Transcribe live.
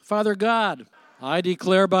Father God, I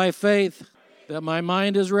declare by faith that my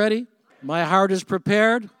mind is ready, my heart is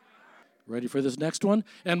prepared, ready for this next one,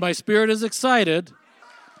 and my spirit is excited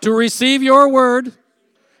to receive your word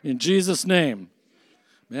in Jesus' name.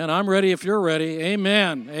 Man, I'm ready if you're ready.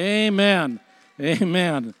 Amen. Amen.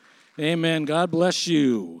 Amen. Amen. God bless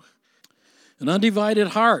you. An undivided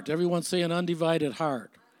heart. Everyone say an undivided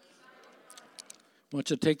heart. I want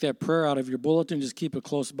you to take that prayer out of your bulletin, just keep it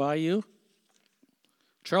close by you.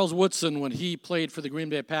 Charles Woodson, when he played for the Green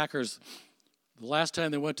Bay Packers, the last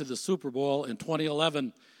time they went to the Super Bowl in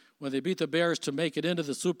 2011, when they beat the Bears to make it into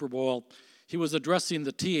the Super Bowl, he was addressing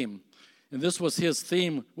the team. And this was his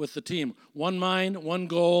theme with the team. One mind, one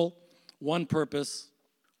goal, one purpose,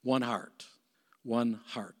 one heart. One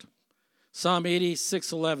heart. Psalm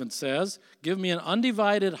 86:11 says, "Give me an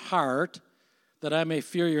undivided heart that I may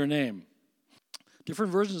fear your name."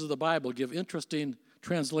 Different versions of the Bible give interesting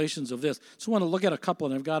translations of this. So I want to look at a couple,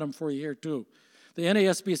 and I've got them for you here too. The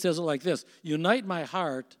NASB says it like this: "Unite my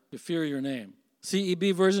heart to fear your name."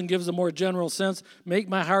 CEB version gives a more general sense: "Make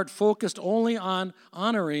my heart focused only on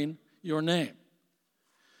honoring your name."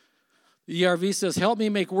 The ERV says, "Help me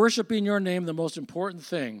make worshiping your name the most important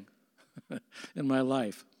thing in my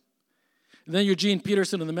life." And then Eugene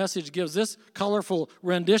Peterson in the Message gives this colorful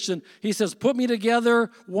rendition. He says, "Put me together,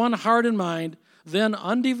 one heart and mind, then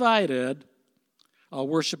undivided, I'll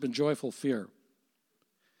worship in joyful fear."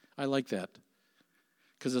 I like that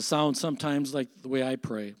because it sounds sometimes like the way I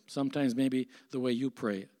pray, sometimes maybe the way you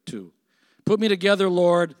pray too. Put me together,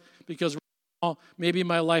 Lord, because maybe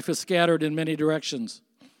my life is scattered in many directions.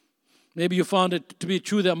 Maybe you found it to be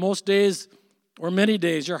true that most days or many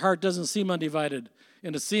days your heart doesn't seem undivided,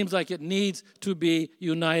 and it seems like it needs to be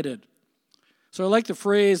united. So I like the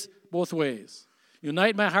phrase both ways.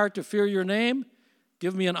 Unite my heart to fear your name.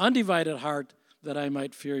 Give me an undivided heart that I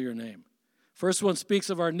might fear your name. First one speaks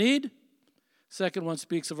of our need. Second one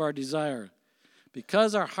speaks of our desire.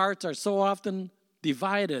 Because our hearts are so often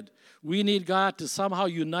divided, we need God to somehow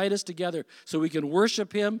unite us together so we can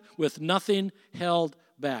worship him with nothing held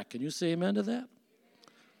back. Can you say amen to that?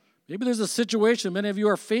 Maybe there's a situation many of you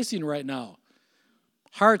are facing right now.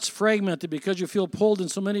 Hearts fragmented because you feel pulled in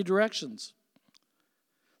so many directions.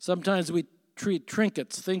 Sometimes we treat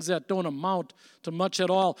trinkets, things that don't amount to much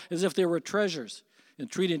at all, as if they were treasures,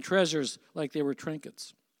 and treating treasures like they were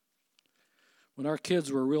trinkets. When our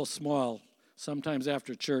kids were real small, sometimes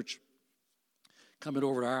after church, coming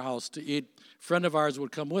over to our house to eat, a friend of ours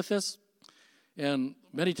would come with us, and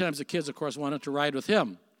many times the kids, of course, wanted to ride with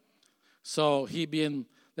him. So he, being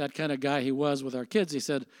that kind of guy he was with our kids, he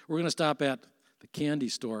said, "We're going to stop at the candy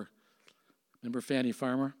store." Remember Fanny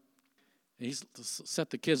Farmer? And he set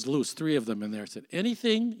the kids loose, 3 of them in there. Said,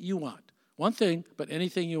 "Anything you want. One thing, but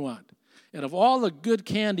anything you want." And of all the good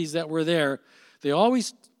candies that were there, they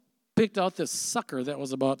always picked out this sucker that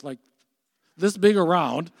was about like this big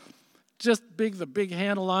around, just big, the big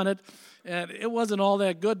handle on it. And it wasn't all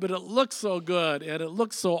that good, but it looked so good, and it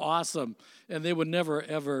looked so awesome. And they would never,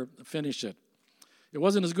 ever finish it. It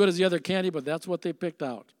wasn't as good as the other candy, but that's what they picked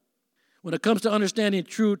out. When it comes to understanding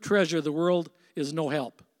true treasure, the world is no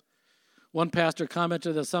help. One pastor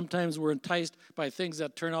commented that sometimes we're enticed by things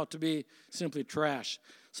that turn out to be simply trash.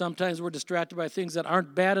 Sometimes we're distracted by things that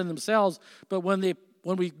aren't bad in themselves, but when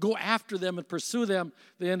we go after them and pursue them,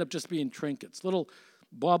 they end up just being trinkets, little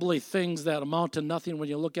bobbly things that amount to nothing when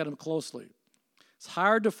you look at them closely. It's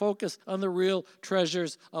hard to focus on the real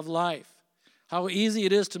treasures of life. How easy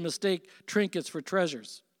it is to mistake trinkets for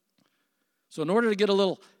treasures. So in order to get a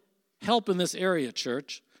little help in this area,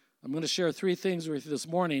 church, I'm going to share 3 things with you this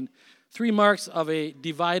morning. 3 marks of a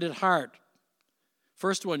divided heart.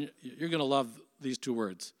 First one, you're going to love these 2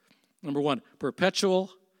 words. Number 1,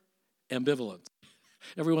 perpetual ambivalence.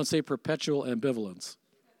 Everyone say perpetual ambivalence.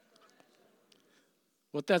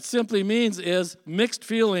 What that simply means is mixed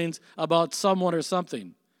feelings about someone or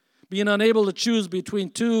something. Being unable to choose between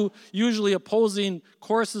 2 usually opposing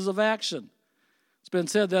courses of action. It's been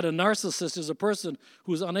said that a narcissist is a person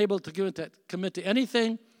who's unable to commit to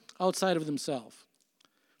anything outside of themselves.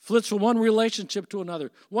 Flits from one relationship to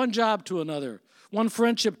another, one job to another, one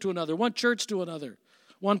friendship to another, one church to another,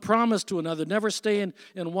 one promise to another, never staying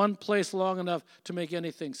in one place long enough to make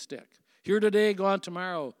anything stick. Here today, gone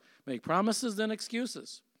tomorrow. Make promises, then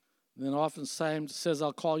excuses. And then oftentimes says,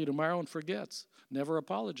 "I'll call you tomorrow," and forgets. Never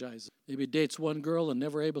apologizes. Maybe dates one girl and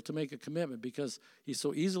never able to make a commitment because he's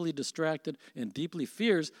so easily distracted and deeply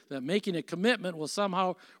fears that making a commitment will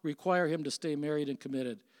somehow require him to stay married and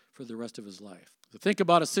committed for the rest of his life. To think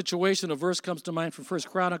about a situation, a verse comes to mind from 1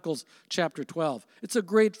 Chronicles chapter 12. It's a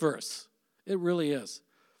great verse. It really is.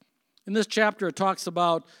 In this chapter, it talks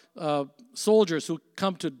about soldiers who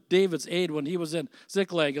come to David's aid when he was in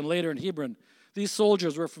Ziklag and later in Hebron. These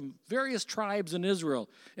soldiers were from various tribes in Israel,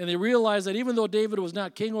 and they realized that even though David was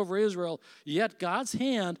not king over Israel, yet God's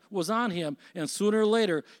hand was on him, and sooner or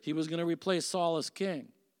later, he was going to replace Saul as king.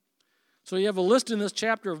 So you have a list in this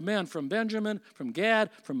chapter of men from Benjamin, from Gad,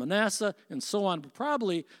 from Manasseh, and so on. But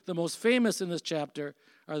probably the most famous in this chapter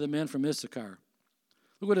are the men from Issachar.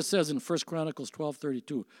 Look what it says in 1 Chronicles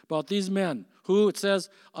 12:32 about these men who, it says,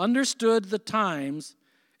 understood the times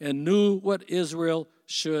and knew what Israel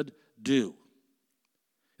should do.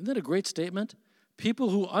 Isn't that a great statement? People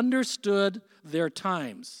who understood their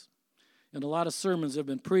times. And a lot of sermons have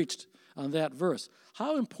been preached on that verse.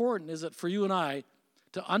 How important is it for you and I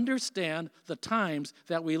to understand the times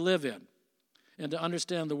that we live in and to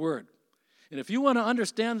understand the Word? And if you want to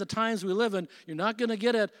understand the times we live in, you're not going to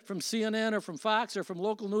get it from CNN or from Fox or from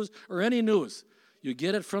local news or any news. You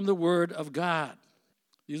get it from the Word of God.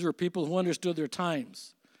 These were people who understood their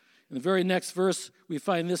times. In the very next verse, we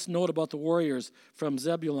find this note about the warriors from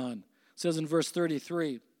Zebulun. It says in verse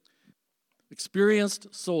 33,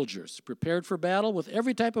 experienced soldiers prepared for battle with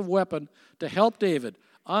every type of weapon to help David,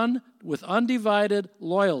 with undivided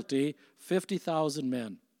loyalty, 50,000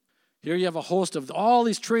 men. Here you have a host of all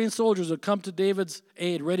these trained soldiers who come to David's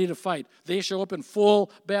aid, ready to fight. They show up in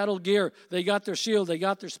full battle gear. They got their shield, they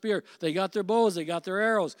got their spear, they got their bows, they got their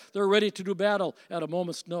arrows. They're ready to do battle at a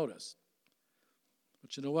moment's notice.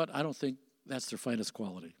 But you know what? I don't think that's their finest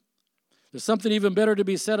quality. There's something even better to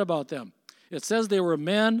be said about them. It says they were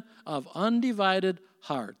men of undivided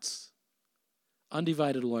hearts,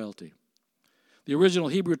 undivided loyalty. The original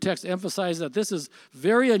Hebrew text emphasizes that this is a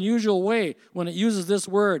very unusual way when it uses this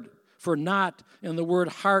word for not and the word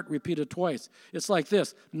heart repeated twice. It's like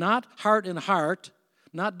this, not heart and heart,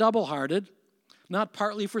 not double-hearted, not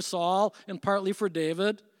partly for Saul and partly for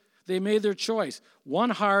David. They made their choice. One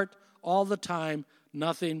heart all the time,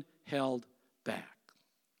 nothing held back.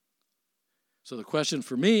 So the question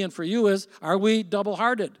for me and for you is, are we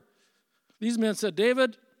double-hearted? These men said,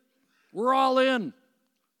 David, we're all in.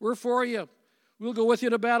 We're for you. We'll go with you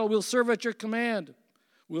to battle. We'll serve at your command.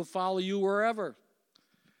 We'll follow you wherever.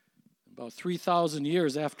 About 3,000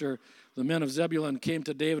 years after the men of Zebulun came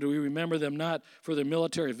to David, we remember them not for their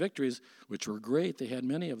military victories, which were great. They had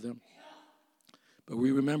many of them. But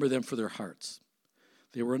we remember them for their hearts.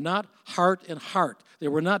 They were not heart and heart. They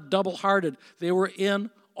were not double-hearted. They were in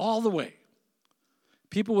all the way.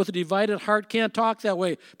 People with a divided heart can't talk that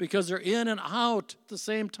way because they're in and out at the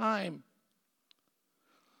same time.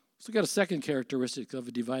 Let's look at a second characteristic of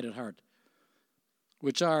a divided heart,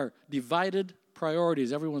 which are divided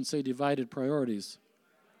priorities. Everyone say divided priorities.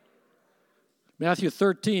 Matthew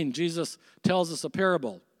 13, Jesus tells us a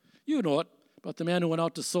parable. You know it, about the man who went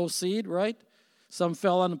out to sow seed, right? Some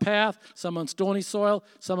fell on the path, some on stony soil,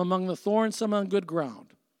 some among the thorns, some on good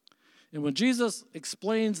ground. And when Jesus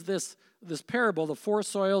explains this parable, the four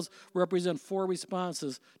soils represent four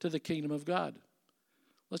responses to the kingdom of God.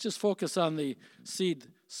 Let's just focus on the seed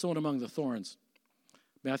sown among the thorns.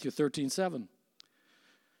 Matthew 13:7.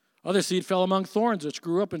 Other seed fell among thorns, which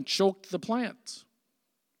grew up and choked the plants.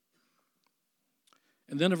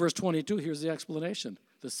 And then in verse 22, here's the explanation.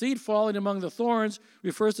 The seed falling among the thorns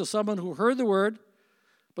refers to someone who heard the word,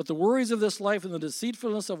 but the worries of this life and the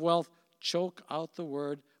deceitfulness of wealth choke out the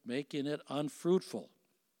word, making it unfruitful.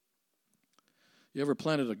 You ever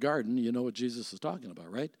planted a garden, you know what Jesus is talking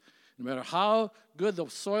about, right? No matter how good the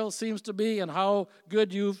soil seems to be and how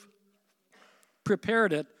good you've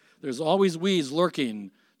prepared it, there's always weeds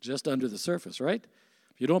lurking just under the surface, right?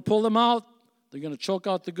 If you don't pull them out, they're going to choke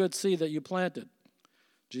out the good seed that you planted.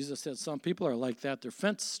 Jesus said some people are like that. They're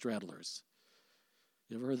fence straddlers.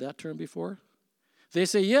 You ever heard that term before? They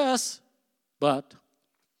say yes, but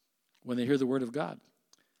when they hear the word of God.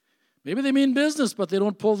 Maybe they mean business, but they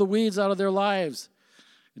don't pull the weeds out of their lives.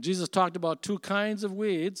 And Jesus talked about two kinds of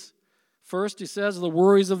weeds. First, he says, the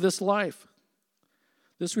worries of this life.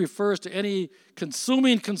 This refers to any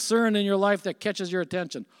consuming concern in your life that catches your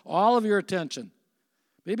attention, all of your attention.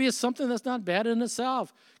 Maybe it's something that's not bad in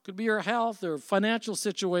itself. It could be your health or financial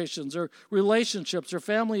situations or relationships or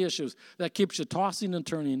family issues that keeps you tossing and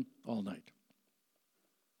turning all night.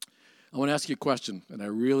 I want to ask you a question, and I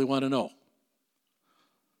really want to know.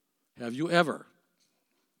 Have you ever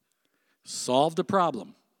solved a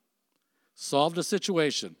problem, solved a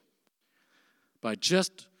situation by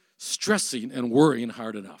just stressing and worrying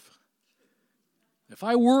hard enough? If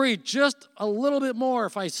I worry just a little bit more,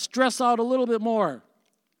 if I stress out a little bit more,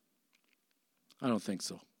 I don't think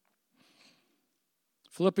so.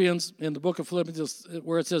 Philippians, in the book of Philippians,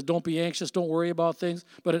 where it says, don't be anxious, don't worry about things,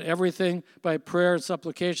 but in everything, by prayer and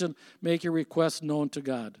supplication, make your requests known to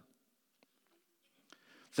God.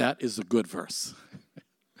 That is a good verse.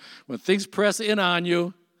 When things press in on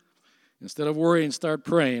you, instead of worrying, start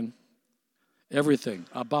praying. Everything,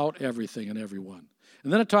 about everything and everyone.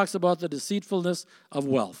 And then it talks about the deceitfulness of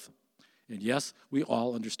wealth. And yes, we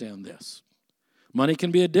all understand this. Money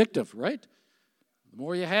can be addictive, right? The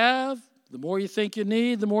more you have, the more you think you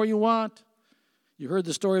need, the more you want. You heard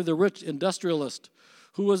the story of the rich industrialist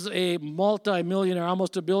who was a multi-millionaire,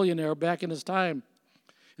 almost a billionaire back in his time.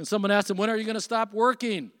 And someone asked him, when are you going to stop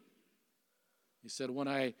working? He said, when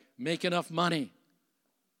I make enough money.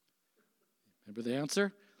 Remember the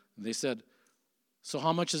answer? And they said, so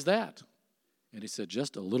how much is that? And he said,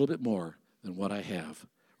 just a little bit more than what I have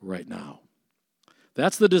right now.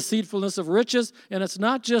 That's the deceitfulness of riches, and it's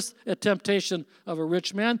not just a temptation of a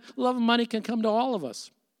rich man. Love of money can come to all of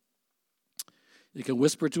us. It can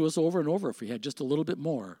whisper to us over and over, if we had just a little bit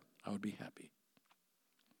more, I would be happy.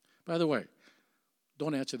 By the way,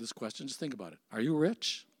 don't answer this question, just think about it. Are you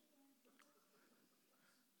rich?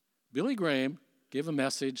 Billy Graham gave a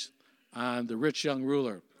message on the rich young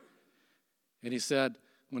ruler. And he said,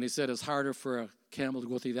 when he said it's harder for a camel to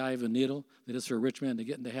go through the eye of a needle than it is for a rich man to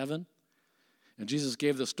get into heaven. And Jesus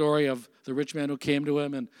gave the story of the rich man who came to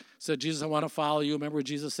him and said, Jesus, I want to follow you. Remember what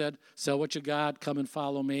Jesus said? Sell what you got, come and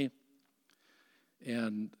follow me.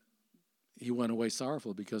 And he went away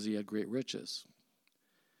sorrowful because he had great riches.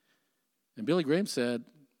 And Billy Graham said,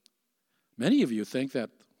 many of you think that,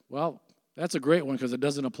 well, that's a great one because it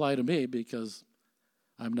doesn't apply to me because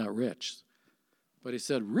I'm not rich. But he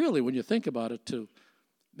said, really, when you think about it, to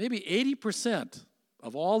maybe 80%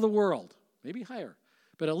 of all the world, maybe higher,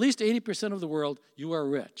 but at least 80% of the world, you are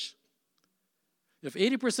rich. If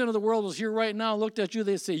 80% of the world was here right now and looked at you,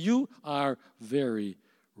 they'd say, you are very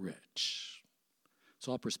rich. It's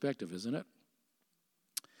all perspective, isn't it?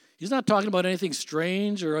 He's not talking about anything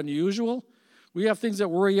strange or unusual. We have things that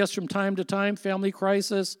worry us from time to time, family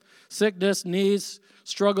crisis, sickness, needs,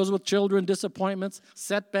 struggles with children, disappointments,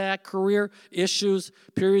 setback, career issues,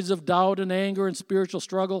 periods of doubt and anger and spiritual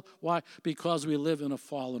struggle. Why? Because we live in a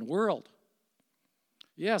fallen world.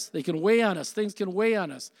 Yes, they can weigh on us. Things can weigh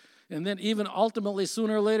on us. And then even ultimately,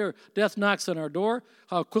 sooner or later, death knocks on our door.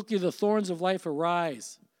 How quickly the thorns of life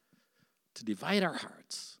arise to divide our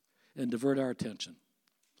hearts and divert our attention.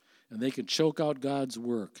 And they can choke out God's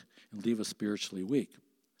work and leave us spiritually weak.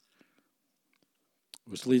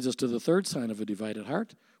 Which leads us to the third sign of a divided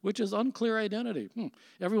heart, which is unclear identity.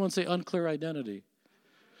 Everyone say unclear identity.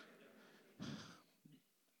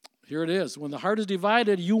 Here it is. When the heart is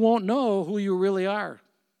divided, you won't know who you really are.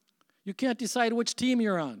 You can't decide which team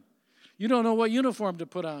you're on. You don't know what uniform to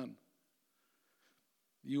put on.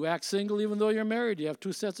 You act single even though you're married. You have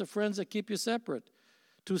two sets of friends that keep you separate.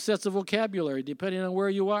 Two sets of vocabulary depending on where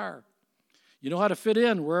you are. You know how to fit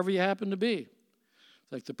in wherever you happen to be.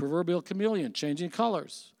 It's like the proverbial chameleon, changing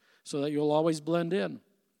colors so that you'll always blend in.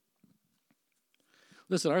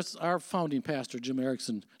 Listen, our founding pastor, Jim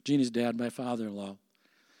Erickson, Jeannie's dad, my father-in-law,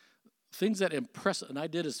 things that impress, and I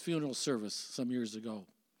did his funeral service some years ago.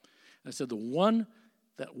 I said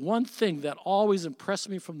that one thing that always impressed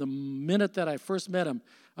me from the minute that I first met him,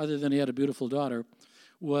 other than he had a beautiful daughter,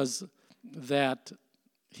 was that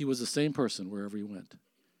he was the same person wherever he went.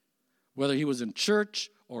 Whether he was in church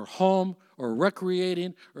or home or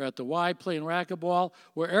recreating or at the Y playing racquetball,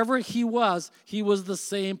 wherever he was the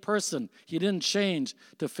same person. He didn't change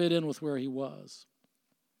to fit in with where he was.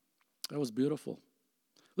 That was beautiful.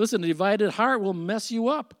 Listen, a divided heart will mess you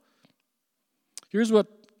up. Here's what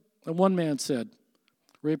one man said,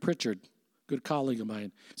 Ray Pritchard, good colleague of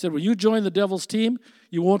mine, said, when you join the devil's team,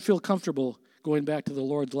 you won't feel comfortable going back to the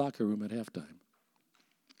Lord's locker room at halftime.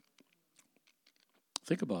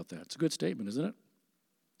 Think about that. It's a good statement, isn't it?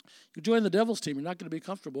 You join the devil's team, you're not going to be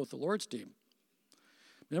comfortable with the Lord's team.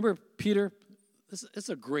 Remember Peter? It's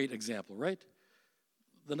a great example, right?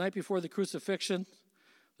 The night before the crucifixion,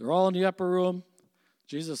 they're all in the upper room.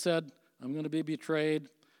 Jesus said, I'm going to be betrayed.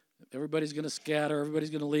 Everybody's going to scatter. Everybody's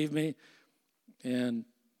going to leave me. And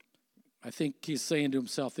I think he's saying to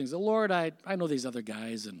himself things, Lord, I know these other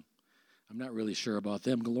guys, and I'm not really sure about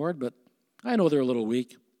them, Lord, but I know they're a little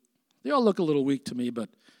weak. They all look a little weak to me,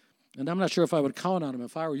 and I'm not sure if I would count on them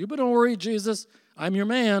if I were you. But don't worry, Jesus, I'm your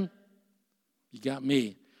man. You got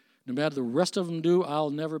me. No matter the rest of them do, I'll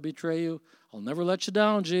never betray you. I'll never let you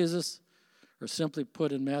down, Jesus. Or simply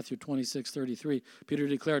put in Matthew 26:33, Peter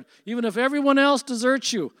declared, even if everyone else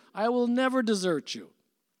deserts you, I will never desert you.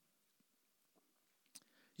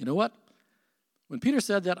 You know what? When Peter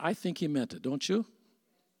said that, I think he meant it, don't you?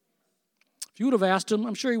 you would have asked him,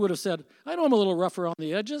 I'm sure he would have said, I know I'm a little rough around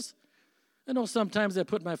the edges. I know sometimes I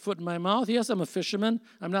put my foot in my mouth. Yes, I'm a fisherman.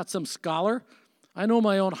 I'm not some scholar. I know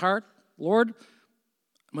my own heart. Lord,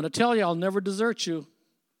 I'm going to tell you, I'll never desert you.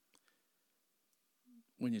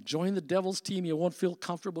 When you join the devil's team, you won't feel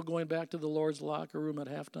comfortable going back to the Lord's locker room at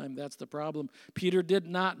halftime. That's the problem. Peter did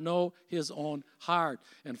not know his own heart.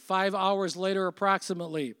 And 5 hours later,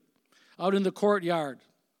 approximately, out in the courtyard,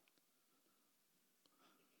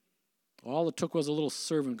 all it took was a little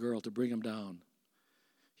servant girl to bring him down.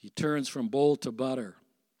 He turns from bowl to butter.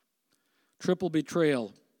 Triple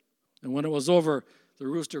betrayal. And when it was over, the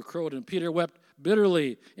rooster crowed, and Peter wept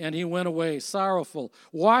bitterly, and he went away sorrowful,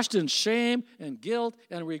 washed in shame and guilt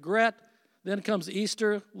and regret. Then comes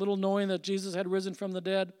Easter, little knowing that Jesus had risen from the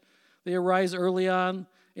dead. They arise early on.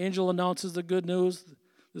 Angel announces the good news.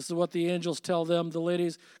 This is what the angels tell them, the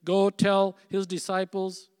ladies. Go tell his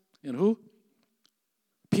disciples. And who?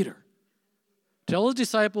 Peter. Tell his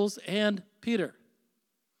disciples and Peter.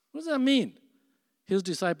 What does that mean? His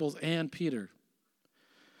disciples and Peter.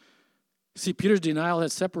 See, Peter's denial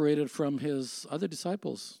had separated from his other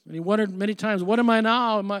disciples. And he wondered many times, what am I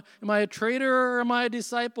now? Am I a traitor or am I a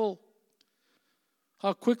disciple?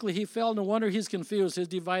 How quickly he fell. No wonder he's confused. His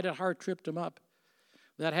divided heart tripped him up.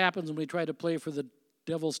 That happens when we try to play for the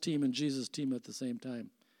devil's team and Jesus' team at the same time.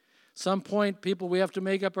 Some point, people, we have to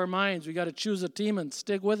make up our minds. We got to choose a team and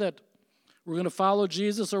stick with it. We're going to follow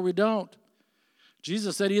Jesus or we don't.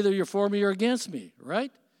 Jesus said either you're for me or against me,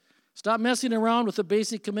 right? Stop messing around with the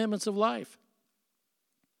basic commitments of life.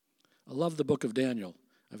 I love the book of Daniel.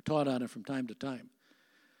 I've taught on it from time to time.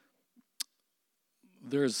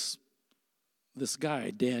 There's this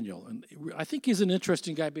guy, Daniel, and I think he's an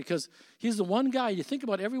interesting guy because he's the one guy, you think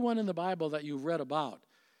about everyone in the Bible that you've read about.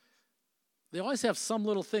 They always have some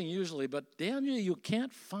little thing usually, but Daniel, you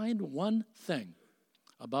can't find one thing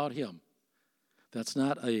about him that's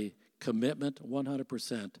not a commitment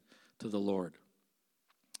 100% to the Lord.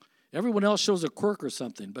 Everyone else shows a quirk or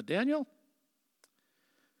something, but Daniel?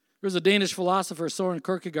 There's a Danish philosopher, Søren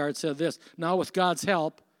Kierkegaard, said this, now with God's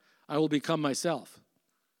help, I will become myself.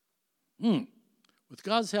 With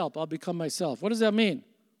God's help, I'll become myself. What does that mean?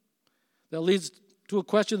 That leads to a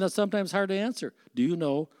question that's sometimes hard to answer. Do you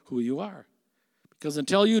know who you are? Because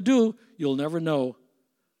until you do, you'll never know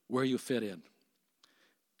where you fit in.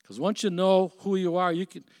 Because once you know who you are, you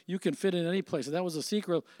can fit in any place. And that was the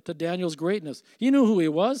secret to Daniel's greatness. He knew who he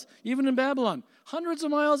was, even in Babylon, hundreds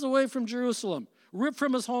of miles away from Jerusalem, ripped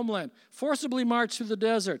from his homeland, forcibly marched through the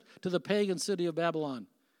desert to the pagan city of Babylon.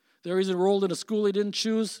 There he's enrolled in a school he didn't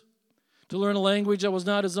choose, to learn a language that was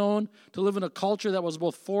not his own, to live in a culture that was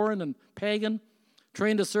both foreign and pagan,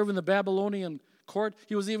 trained to serve in the Babylonian court.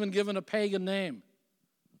 He was even given a pagan name.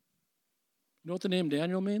 You know what the name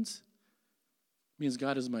Daniel means? It means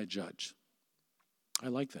God is my judge. I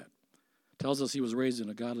like that. It tells us he was raised in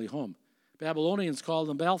a godly home. Babylonians called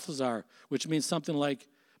him Balthazar, which means something like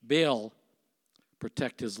Baal,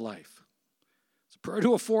 protect his life. It's a prayer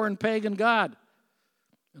to a foreign pagan god.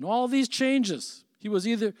 And all these changes, he was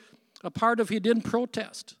either a part of, he didn't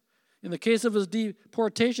protest. In the case of his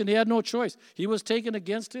deportation, he had no choice. He was taken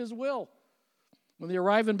against his will. When they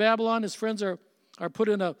arrive in Babylon, his friends are put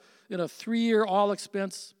in a 3-year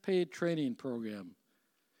all-expense-paid training program.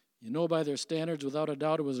 You know, by their standards, without a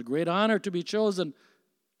doubt, it was a great honor to be chosen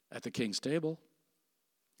at the king's table.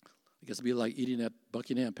 I guess it'd be like eating at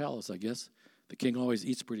Buckingham Palace, I guess. The king always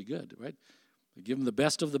eats pretty good, right? They give him the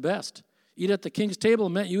best of the best. Eat at the king's table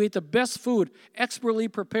meant you ate the best food, expertly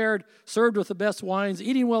prepared, served with the best wines,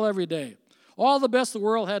 eating well every day. All the best the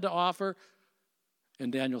world had to offer. And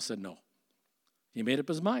Daniel said no. He made up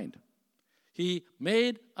his mind. He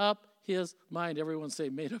made up his mind. Everyone say,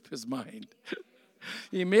 made up his mind.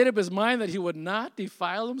 He made up his mind that he would not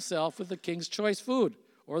defile himself with the king's choice food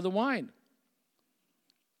or the wine.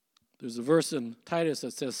 There's a verse in Titus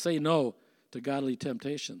that says, say no to godly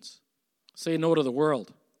temptations. Say no to the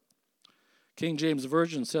world. King James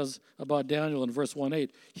Version says about Daniel in verse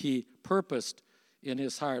 1:8, he purposed in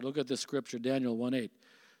his heart. Look at this scripture, Daniel 1:8.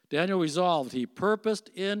 Daniel resolved, he purposed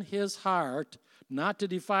in his heart not to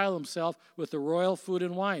defile himself with the royal food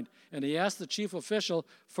and wine. And he asked the chief official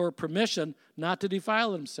for permission not to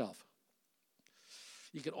defile himself.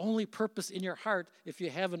 You can only purpose in your heart if you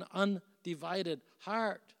have an undivided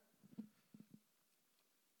heart.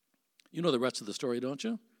 You know the rest of the story, don't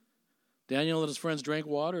you? Daniel and his friends drank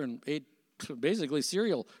water and ate basically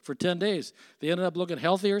cereal for 10 days. They ended up looking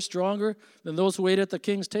healthier, stronger than those who ate at the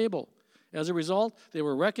king's table. As a result, they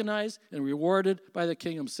were recognized and rewarded by the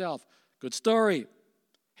king himself. Good story.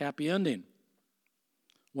 Happy ending.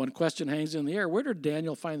 One question hangs in the air. Where did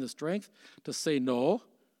Daniel find the strength to say no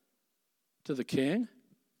to the king?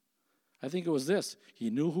 I think it was this. He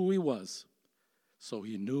knew who he was, so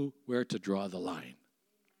he knew where to draw the line.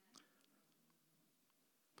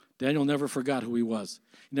 Daniel never forgot who he was.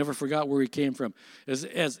 He never forgot where he came from.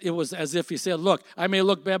 It was as if he said, look, I may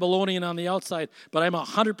look Babylonian on the outside, but I'm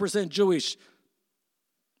 100% Jewish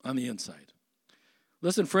on the inside.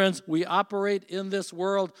 Listen, friends, we operate in this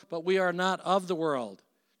world, but we are not of the world.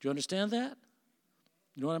 Do you understand that?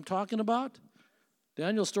 You know what I'm talking about?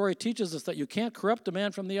 Daniel's story teaches us that you can't corrupt a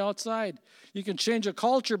man from the outside. You can change a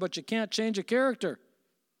culture, but you can't change a character.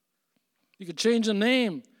 You could change a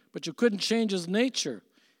name, but you couldn't change his nature.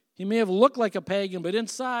 He may have looked like a pagan, but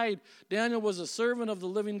inside, Daniel was a servant of the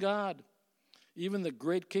living God. Even the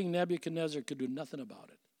great King Nebuchadnezzar could do nothing about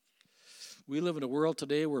it. We live in a world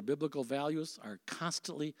today where biblical values are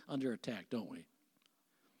constantly under attack, don't we?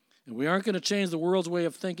 And we aren't going to change the world's way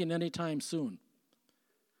of thinking anytime soon.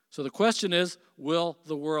 So the question is, will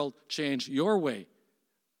the world change your way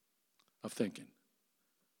of thinking?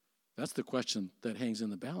 That's the question that hangs in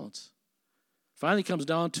the balance. Finally comes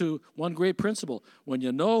down to one great principle. When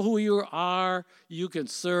you know who you are, you can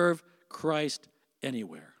serve Christ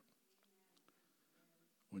anywhere.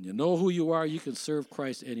 When you know who you are, you can serve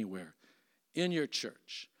Christ anywhere. In your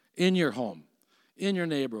church, in your home, in your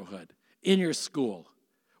neighborhood, in your school,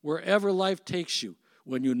 wherever life takes you.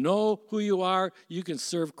 When you know who you are, you can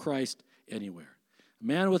serve Christ anywhere. A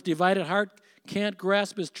man with divided heart can't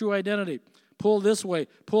grasp his true identity. Pull this way,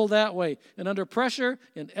 pull that way, and under pressure,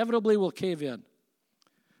 inevitably will cave in.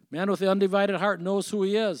 Man with the undivided heart knows who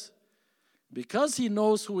he is. Because he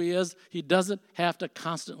knows who he is, he doesn't have to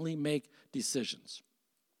constantly make decisions.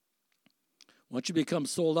 Once you become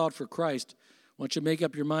sold out for Christ, once you make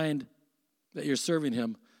up your mind that you're serving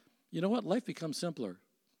him, you know what? Life becomes simpler.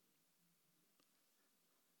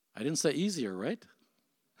 I didn't say easier, right?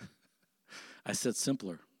 I said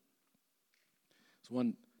simpler. As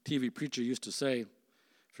one TV preacher used to say,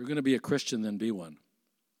 if you're going to be a Christian, then be one.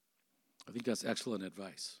 I think that's excellent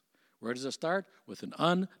advice. Where does it start? With an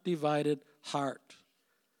undivided heart.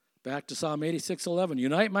 Back to Psalm 86:11.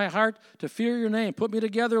 Unite my heart to fear your name. Put me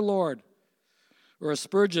together, Lord. Or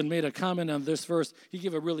Spurgeon made a comment on this verse. He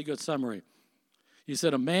gave a really good summary. He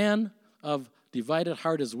said, a man of divided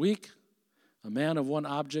heart is weak. A man of one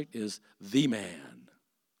object is the man.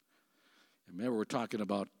 And remember, we're talking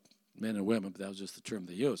about men and women, but that was just the term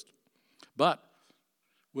they used. But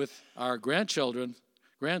with our grandsons,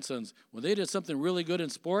 when they did something really good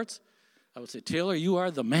in sports, I would say, Taylor, you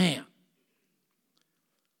are the man.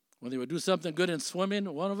 When they would do something good in swimming,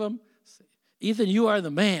 one of them, say, Ethan, you are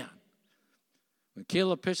the man. When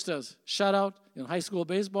Caleb pitched a shutout in high school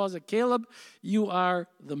baseball, I said, Caleb, you are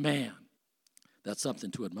the man. That's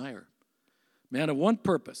something to admire. Man of one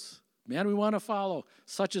purpose, man we want to follow,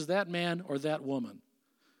 such as that man or that woman.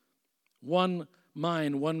 One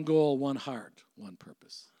mind, one goal, one heart, one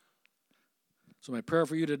purpose. So my prayer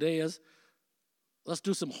for you today is, let's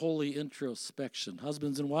do some holy introspection.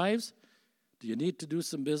 Husbands and wives, do you need to do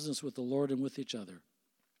some business with the Lord and with each other?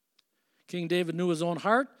 King David knew his own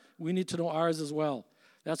heart. We need to know ours as well.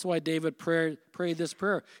 That's why David prayed this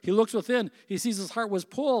prayer. He looks within. He sees his heart was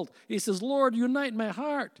pulled. He says, Lord, unite my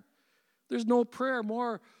heart. There's no prayer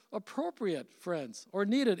more appropriate, friends, or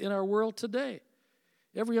needed in our world today.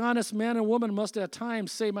 Every honest man and woman must at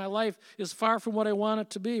times say, my life is far from what I want it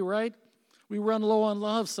to be, right? We run low on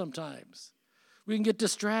love sometimes. We can get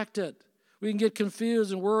distracted. We can get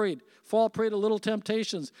confused and worried, fall prey to little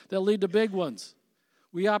temptations that lead to big ones.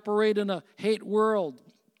 We operate in a hate world.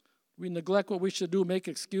 We neglect what we should do, make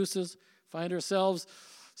excuses, find ourselves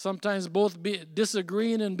sometimes both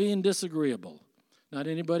disagreeing and being disagreeable. Not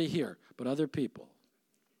anybody here, but other people.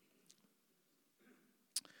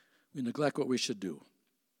 We neglect what we should do.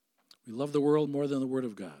 We love the world more than the Word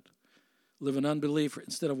of God. Live in unbelief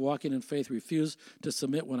instead of walking in faith. Refuse to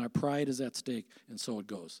submit when our pride is at stake, and so it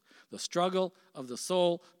goes. The struggle of the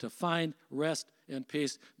soul to find rest and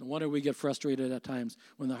peace. No wonder we get frustrated at times.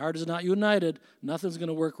 When the heart is not united, nothing's going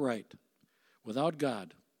to work right. Without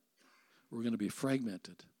God, we're going to be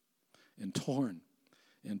fragmented and torn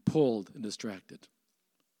and pulled and distracted.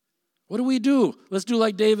 What do? Let's do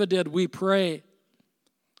like David did. We pray.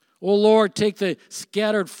 O Lord, take the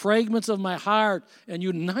scattered fragments of my heart and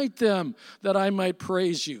unite them that I might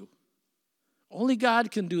praise you. Only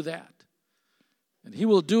God can do that. And he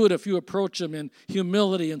will do it if you approach him in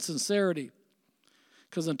humility and sincerity.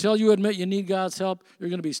 Because until you admit you need God's help, you're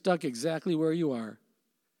going to be stuck exactly where you are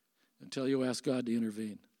until you ask God to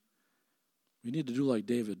intervene. We need to do like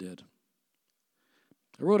David did.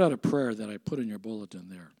 I wrote out a prayer that I put in your bulletin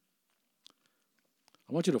there.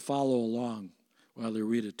 I want you to follow along while I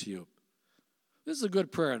read it to you. This is a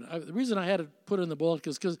good prayer. The reason I had to put it in the bullet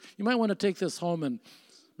is because you might want to take this home and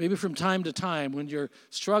maybe from time to time when you're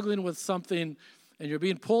struggling with something and you're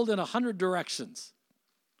being pulled in 100 directions,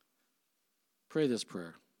 pray this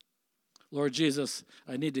prayer. Lord Jesus,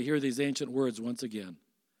 I need to hear these ancient words once again.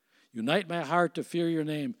 Unite my heart to fear your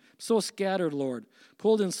name. So scattered, Lord,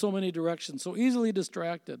 pulled in so many directions, so easily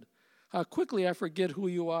distracted. How quickly I forget who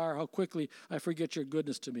you are, how quickly I forget your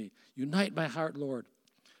goodness to me. Unite my heart, Lord.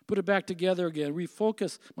 Put it back together again.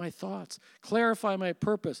 Refocus my thoughts. Clarify my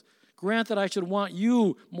purpose. Grant that I should want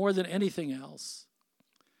you more than anything else.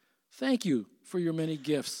 Thank you for your many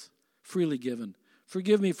gifts freely given.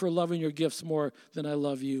 Forgive me for loving your gifts more than I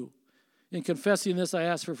love you. In confessing this, I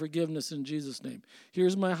ask for forgiveness in Jesus' name.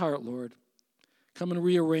 Here's my heart, Lord. Come and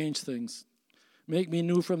rearrange things. Make me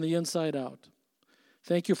new from the inside out.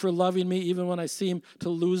 Thank you for loving me even when I seem to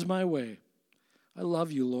lose my way. I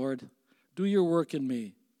love you, Lord. Do your work in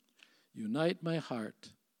me. Unite my heart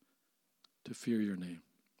to fear your name.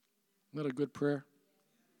 Isn't that a good prayer?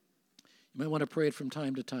 You might want to pray it from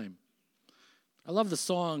time to time. I love the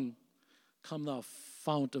song, Come Thou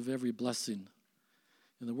Fount of Every Blessing.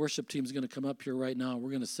 And the worship team is going to come up here right now. We're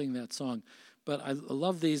going to sing that song. But I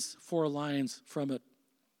love these 4 lines from it.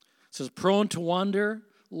 It says, prone to wander,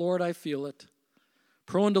 Lord, I feel it.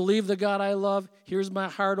 Prone to leave the God I love. Here's my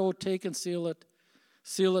heart, oh, take and seal it.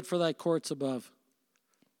 Seal it for thy courts above.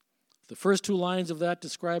 The first 2 lines of that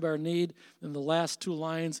describe our need, and the last 2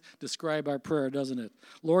 lines describe our prayer, doesn't it?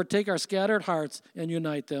 Lord, take our scattered hearts and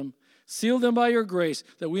unite them. Seal them by your grace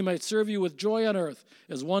that we might serve you with joy on earth,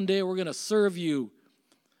 as one day we're going to serve you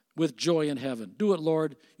with joy in heaven. Do it,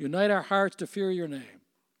 Lord. Unite our hearts to fear your name,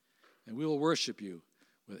 and we will worship you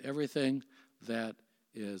with everything that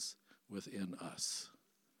is within us.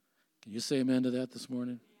 Can you say amen to that this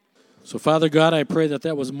morning? So, Father God, I pray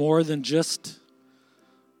that was more than just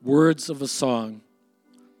words of a song,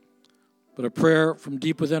 but a prayer from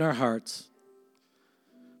deep within our hearts,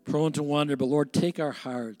 prone to wander. But Lord, take our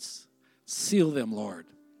hearts, seal them, Lord.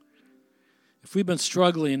 If we've been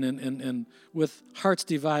struggling and with hearts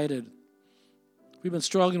divided, we've been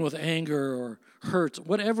struggling with anger or hurt,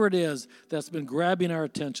 whatever it is that's been grabbing our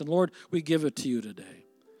attention, Lord, we give it to you today.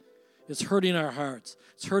 It's hurting our hearts.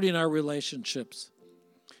 It's hurting our relationships.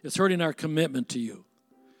 It's hurting our commitment to you.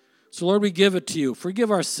 So, Lord, we give it to you.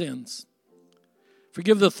 Forgive our sins.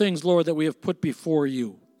 Forgive the things, Lord, that we have put before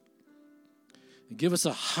you. And give us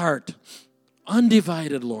a heart,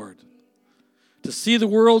 undivided, Lord, to see the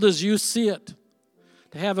world as you see it,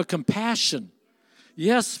 to have a compassion,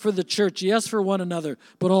 yes, for the church, yes, for one another,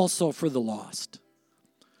 but also for the lost.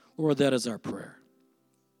 Lord, that is our prayer.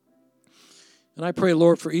 And I pray,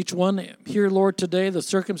 Lord, for each one here, Lord, today, the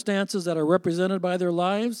circumstances that are represented by their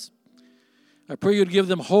lives. I pray you'd give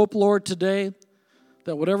them hope, Lord, today,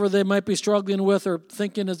 that whatever they might be struggling with or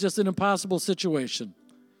thinking is just an impossible situation,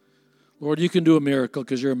 Lord, you can do a miracle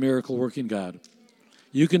because you're a miracle-working God.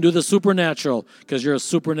 You can do the supernatural because you're a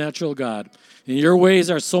supernatural God. And your ways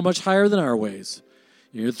are so much higher than our ways.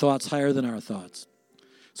 Your thoughts higher than our thoughts.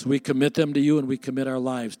 So we commit them to you and we commit our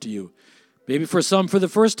lives to you. Maybe for some for the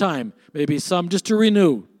first time. Maybe some just to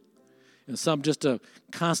renew. And some just to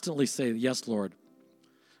constantly say, yes, Lord.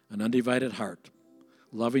 An undivided heart.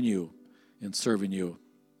 Loving you and serving you.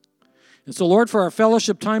 And so, Lord, for our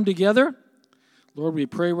fellowship time together, Lord, we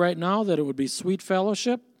pray right now that it would be sweet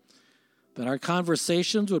fellowship, that our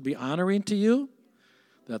conversations would be honoring to you,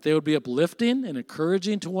 that they would be uplifting and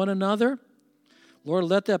encouraging to one another. Lord,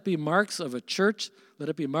 let that be marks of a church. Let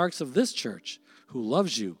it be marks of this church who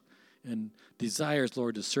loves you and desires,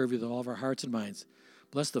 Lord, to serve you with all of our hearts and minds.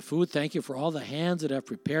 Bless the food. Thank you for all the hands that have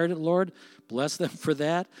prepared it, Lord. Bless them for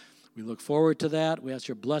that. We look forward to that. We ask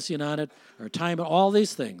your blessing on it, our time, all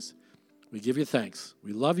these things. We give you thanks.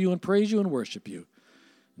 We love you and praise you and worship you.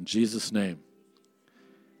 In Jesus' name.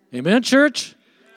 Amen, church?